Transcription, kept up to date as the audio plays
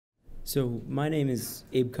So my name is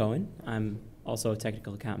Abe Cohen. I'm also a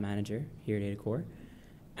technical account manager here at AdaCore.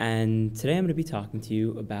 And today I'm going to be talking to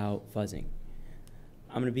you about fuzzing.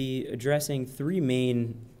 I'm going to be addressing three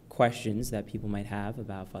main questions that people might have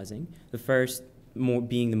about fuzzing. The first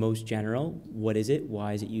being the most general: what is it?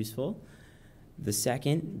 Why is it useful? The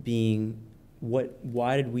second being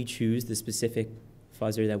why did we choose the specific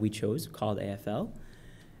fuzzer that we chose, called AFL?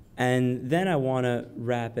 And then I want to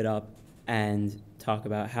wrap it up and talk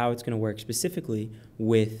about how it's going to work specifically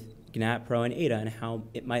with GNAT Pro and Ada and how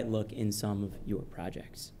it might look in some of your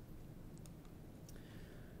projects.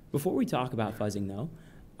 Before we talk about fuzzing, though,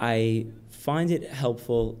 I find it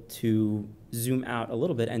helpful to zoom out a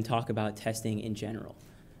little bit and talk about testing in general.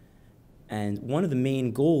 And one of the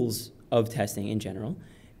main goals of testing in general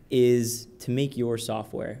is to make your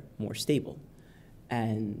software more stable.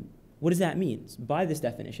 And what does that mean? By this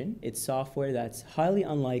definition, it's software that's highly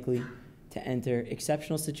unlikely to enter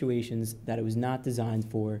exceptional situations that it was not designed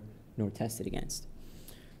for nor tested against.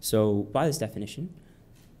 So by this definition,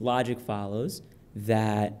 logic follows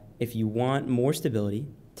that if you want more stability,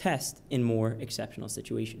 test in more exceptional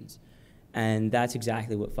situations. And that's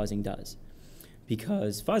exactly what fuzzing does.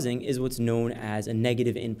 Because fuzzing is what's known as a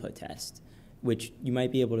negative input test, which you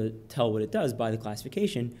might be able to tell what it does by the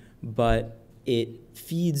classification, but it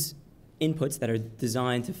feeds inputs that are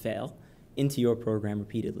designed to fail into your program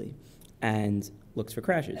repeatedly and looks for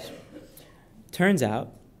crashes. Turns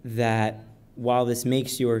out that while this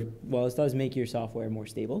does make your software more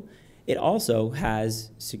stable, it also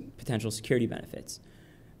has potential security benefits,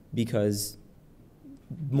 because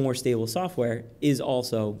more stable software is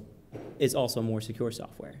also more secure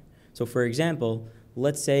software. So for example,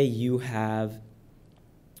 let's say you have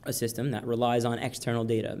a system that relies on external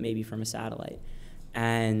data, maybe from a satellite,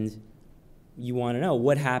 and you want to know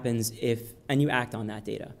what happens and you act on that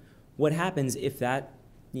data. What happens if that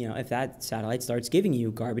satellite starts giving you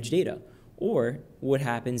garbage data? Or what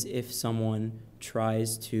happens if someone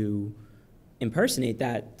tries to impersonate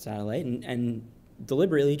that satellite and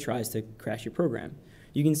deliberately tries to crash your program?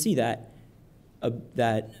 You can see that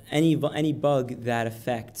any bug that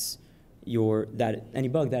affects your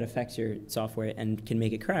software and can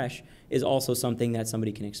make it crash is also something that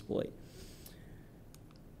somebody can exploit.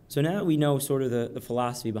 So now that we know sort of the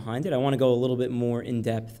philosophy behind it, I want to go a little bit more in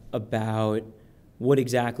depth about what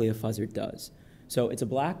exactly a fuzzer does. So it's a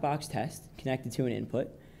black box test connected to an input,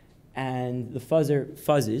 and the fuzzer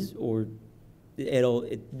fuzzes, or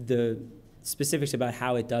the specifics about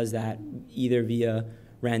how it does that, either via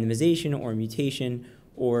randomization or mutation,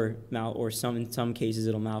 or in some cases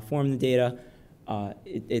it'll malform the data.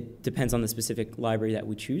 It depends on the specific library that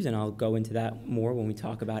we choose, and I'll go into that more when we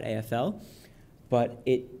talk about AFL. But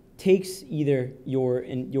it takes either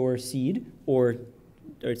your seed, or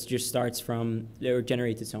it just starts from, or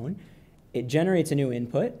generates its own. It generates a new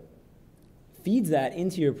input, feeds that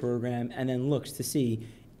into your program, and then looks to see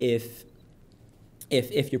if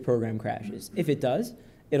your program crashes. If it does,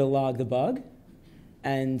 it'll log the bug,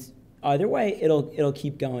 and either way, it'll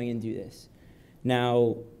keep going and do this.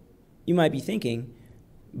 Now, you might be thinking,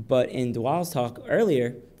 but in Dewal's talk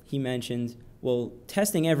earlier, he mentioned, well,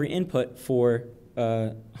 testing every input for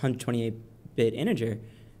a 128-bit integer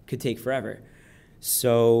could take forever.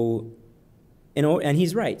 So, and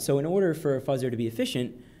he's right. So in order for a fuzzer to be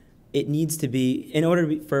efficient, for a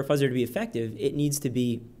fuzzer to be effective, it needs to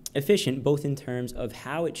be efficient both in terms of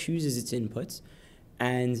how it chooses its inputs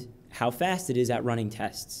and how fast it is at running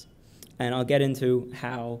tests. And I'll get into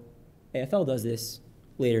how AFL does this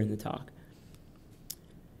later in the talk.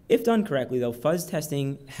 If done correctly, though, fuzz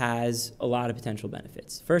testing has a lot of potential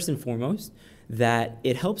benefits. First and foremost, that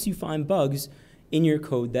it helps you find bugs in your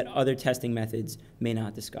code that other testing methods may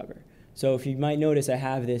not discover. So if you might notice, I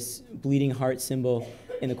have this bleeding heart symbol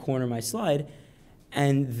in the corner of my slide,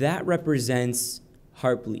 and that represents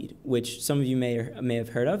Heartbleed, which some of you may have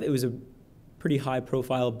heard of. It was a pretty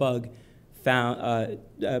high-profile bug found,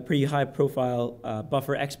 a pretty high-profile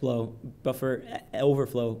buffer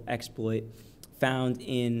overflow exploit found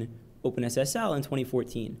in OpenSSL in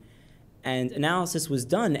 2014. And analysis was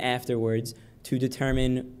done afterwards to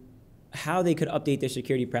determine how they could update their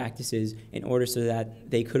security practices in order so that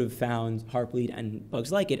they could have found Heartbleed and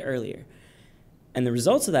bugs like it earlier. And the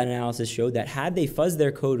results of that analysis showed that had they fuzzed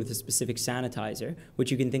their code with a specific sanitizer,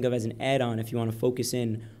 which you can think of as an add-on if you want to focus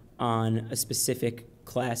in on a specific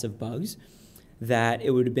class of bugs, that it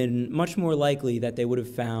would have been much more likely that they would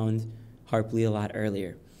have found Heartbleed a lot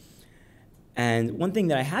earlier. And one thing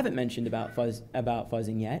that I haven't mentioned about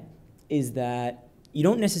fuzzing yet is that you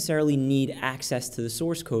don't necessarily need access to the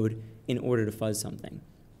source code in order to fuzz something.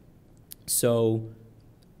 So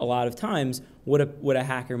a lot of times, what a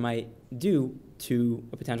hacker might do to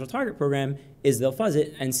a potential target program is they'll fuzz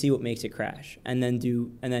it and see what makes it crash, and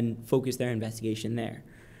then focus their investigation there.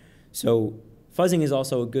 So fuzzing is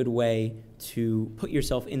also a good way to put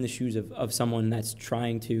yourself in the shoes of someone that's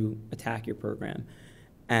trying to attack your program.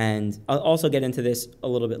 And I'll also get into this a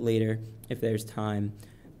little bit later if there's time.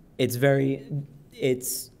 But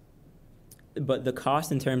the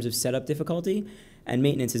cost in terms of setup difficulty and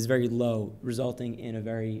maintenance is very low, resulting in a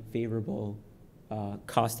very favorable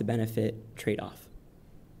cost to benefit trade-off.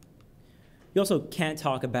 You also can't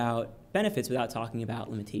talk about benefits without talking about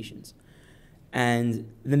limitations.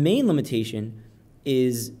 And the main limitation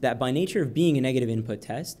is that by nature of being a negative input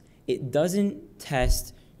test, it doesn't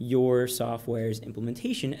test your software's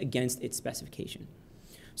implementation against its specification.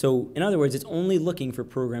 So in other words, it's only looking for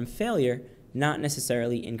program failure, not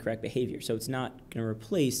necessarily incorrect behavior. So it's not going to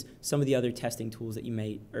replace some of the other testing tools that you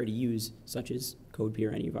may already use, such as CodeP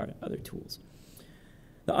or any of our other tools.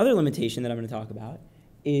 The other limitation that I'm going to talk about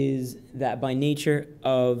is that by nature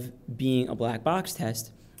of being a black box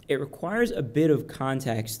test, it requires a bit of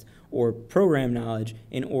context or program knowledge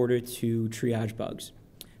in order to triage bugs.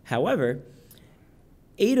 However,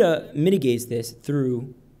 Ada mitigates this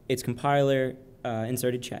through its compiler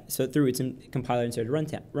inserted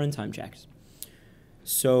runtime checks.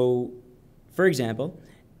 So, for example,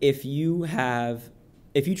 if you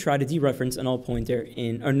try to dereference a null pointer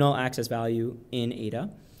or null access value in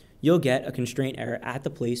Ada, you'll get a constraint error at the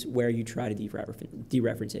place where you try to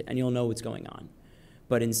dereference it, and you'll know what's going on.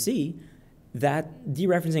 But in C, that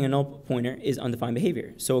dereferencing a null pointer is undefined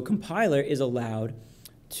behavior. So a compiler is allowed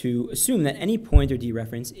to assume that any pointer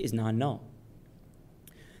dereference is non-null.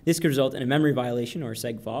 This could result in a memory violation or a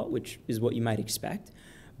seg fault, which is what you might expect.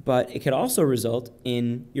 But it could also result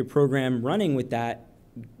in your program running with that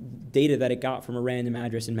data that it got from a random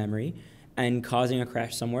address in memory and causing a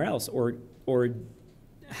crash somewhere else, or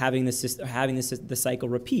having the cycle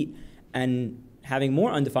repeat and having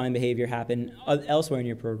more undefined behavior happen elsewhere in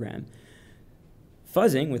your program.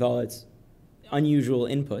 Fuzzing, with all its unusual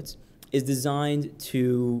inputs, is designed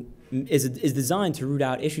to root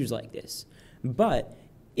out issues like this. But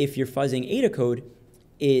if you're fuzzing Ada code,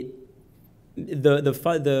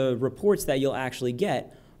 the reports that you'll actually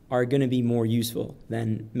get are going to be more useful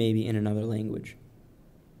than maybe in another language.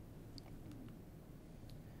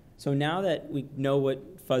 So now that we know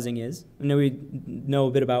what fuzzing is, we know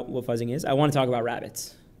a bit about what fuzzing is, I want to talk about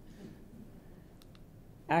rabbits.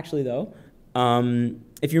 Actually, though,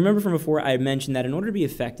 if you remember from before, I mentioned that in order to be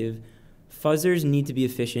effective, fuzzers need to be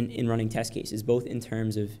efficient in running test cases, both in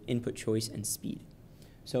terms of input choice and speed.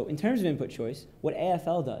 So in terms of input choice, what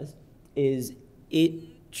AFL does is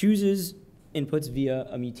it chooses inputs via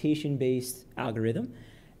a mutation-based algorithm,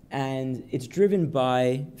 and it's driven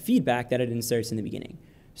by feedback that it inserts in the beginning.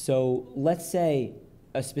 So let's say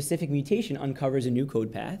a specific mutation uncovers a new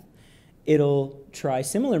code path. It'll try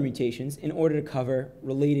similar mutations in order to cover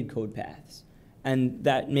related code paths, and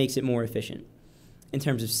that makes it more efficient. In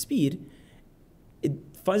terms of speed,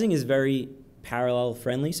 fuzzing is very parallel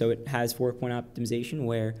friendly, so it has fork-point optimization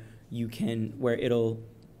where it'll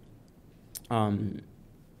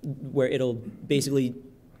basically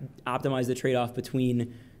optimize the trade-off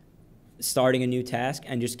between starting a new task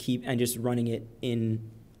and just running it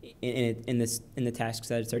in the tasks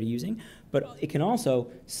that it's already using. But it can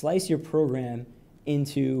also slice your program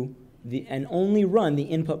into and only run the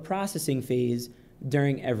input processing phase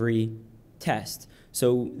during every test.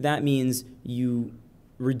 So that means you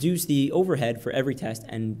reduce the overhead for every test,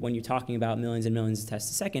 and when you're talking about millions and millions of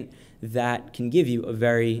tests a second, that can give you a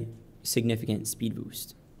very significant speed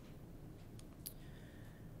boost.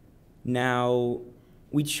 Now,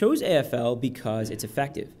 we chose AFL because it's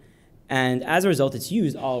effective, and as a result, it's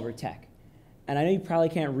used all over tech. And I know you probably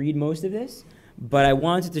can't read most of this, but I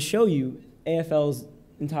wanted to show you AFL's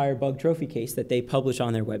entire bug trophy case that they publish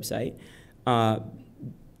on their website. I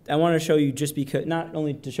want to show you just because, not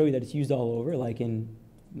only to show you that it's used all over, like in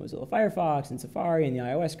Mozilla Firefox and Safari and the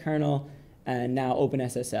iOS kernel and now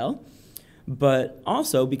OpenSSL, but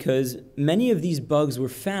also because many of these bugs were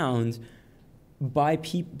found by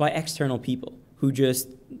external people who just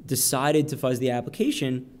decided to fuzz the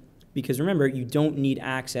application because, remember, you don't need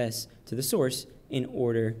access to the source in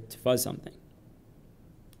order to fuzz something.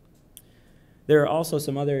 There are also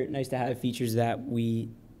some other nice-to-have features that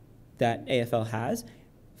AFL has.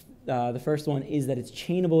 The first one is that it's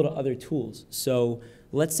chainable to other tools. So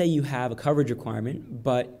let's say you have a coverage requirement,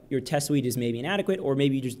 but your test suite is maybe inadequate, or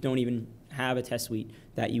maybe you just don't even have a test suite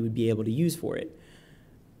that you would be able to use for it.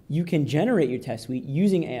 You can generate your test suite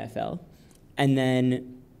using AFL and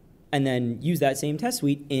then use that same test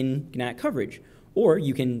suite in GNAT coverage. Or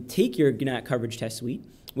you can take your GNAT coverage test suite,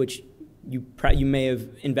 which you may have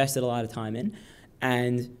invested a lot of time in,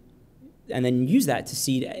 and then use that to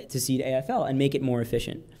seed AFL and make it more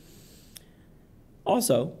efficient.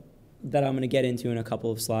 Also, that I'm going to get into in a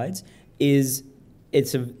couple of slides, is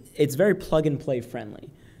it's very plug and play friendly.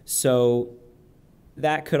 So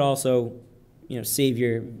that could also, save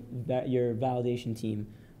your validation team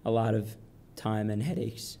a lot of time and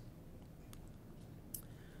headaches.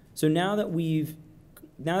 So now that we've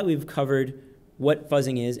covered what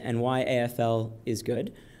fuzzing is and why AFL is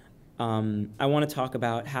good, I want to talk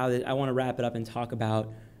about I want to wrap it up and talk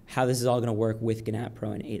about how this is all going to work with GNAT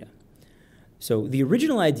Pro and Ada. So the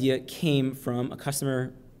original idea came from a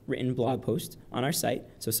customer-written blog post on our site.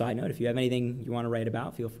 So side note, if you have anything you want to write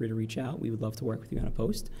about, feel free to reach out. We would love to work with you on a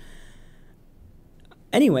post.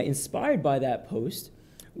 Anyway, inspired by that post,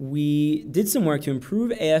 we did some work to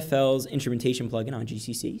improve AFL's instrumentation plugin on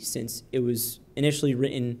GCC, since it was initially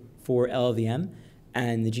written for LLVM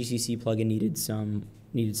and the GCC plugin needed some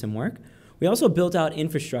work. We also built out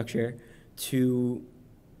infrastructure to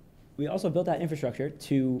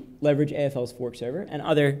leverage AFL's fork server and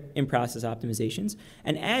other in-process optimizations,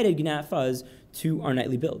 and added GNAT Fuzz to our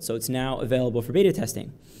nightly build. So it's now available for beta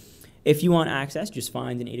testing. If you want access, just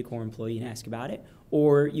find an AdaCore employee and ask about it,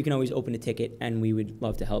 or you can always open a ticket and we would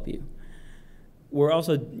love to help you. We're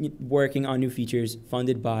also working on new features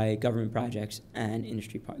funded by government projects and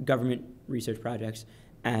government research projects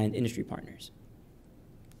and industry partners.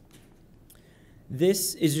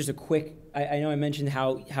 This is just a quick, I know I mentioned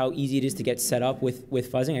how easy it is to get set up with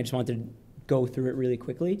fuzzing. I just wanted to go through it really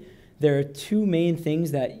quickly. There are two main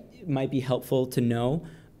things that might be helpful to know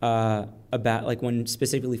about, like when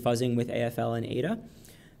specifically fuzzing with AFL and Ada.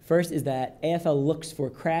 First is that AFL looks for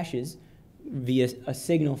crashes via a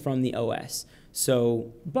signal from the OS.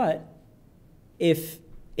 So, but if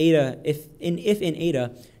in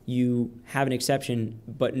Ada you have an exception,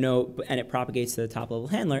 and it propagates to the top level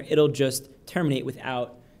handler, it'll just terminate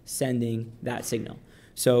without sending that signal.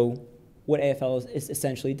 So what AFL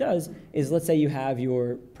essentially does is, let's say you have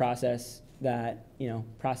your process that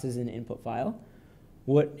processes an input file.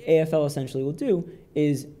 What AFL essentially will do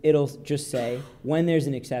is it'll just say, when there's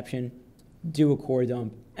an exception, do a core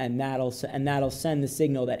dump, and that'll send the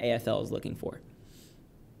signal that AFL is looking for.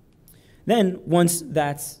 Then once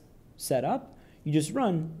that's set up, you just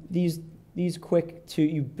run these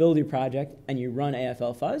you build your project and you run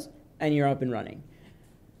AFL Fuzz and you're up and running.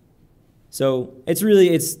 So it's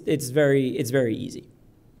very easy.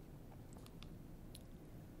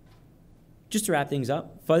 Just to wrap things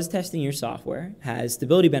up, fuzz testing your software has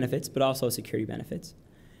stability benefits, but also security benefits.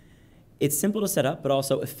 It's simple to set up, but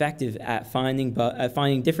also effective at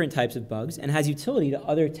finding different types of bugs, and has utility to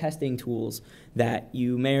other testing tools that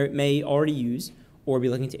you may already use or be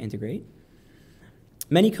looking to integrate.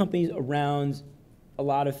 Many companies around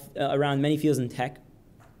many fields in tech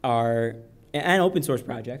and open source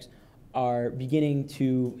projects are beginning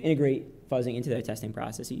to integrate fuzzing into their testing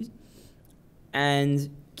processes.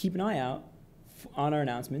 And keep an eye out on our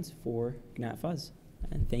announcements for GNAT Fuzz.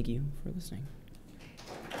 And thank you for listening.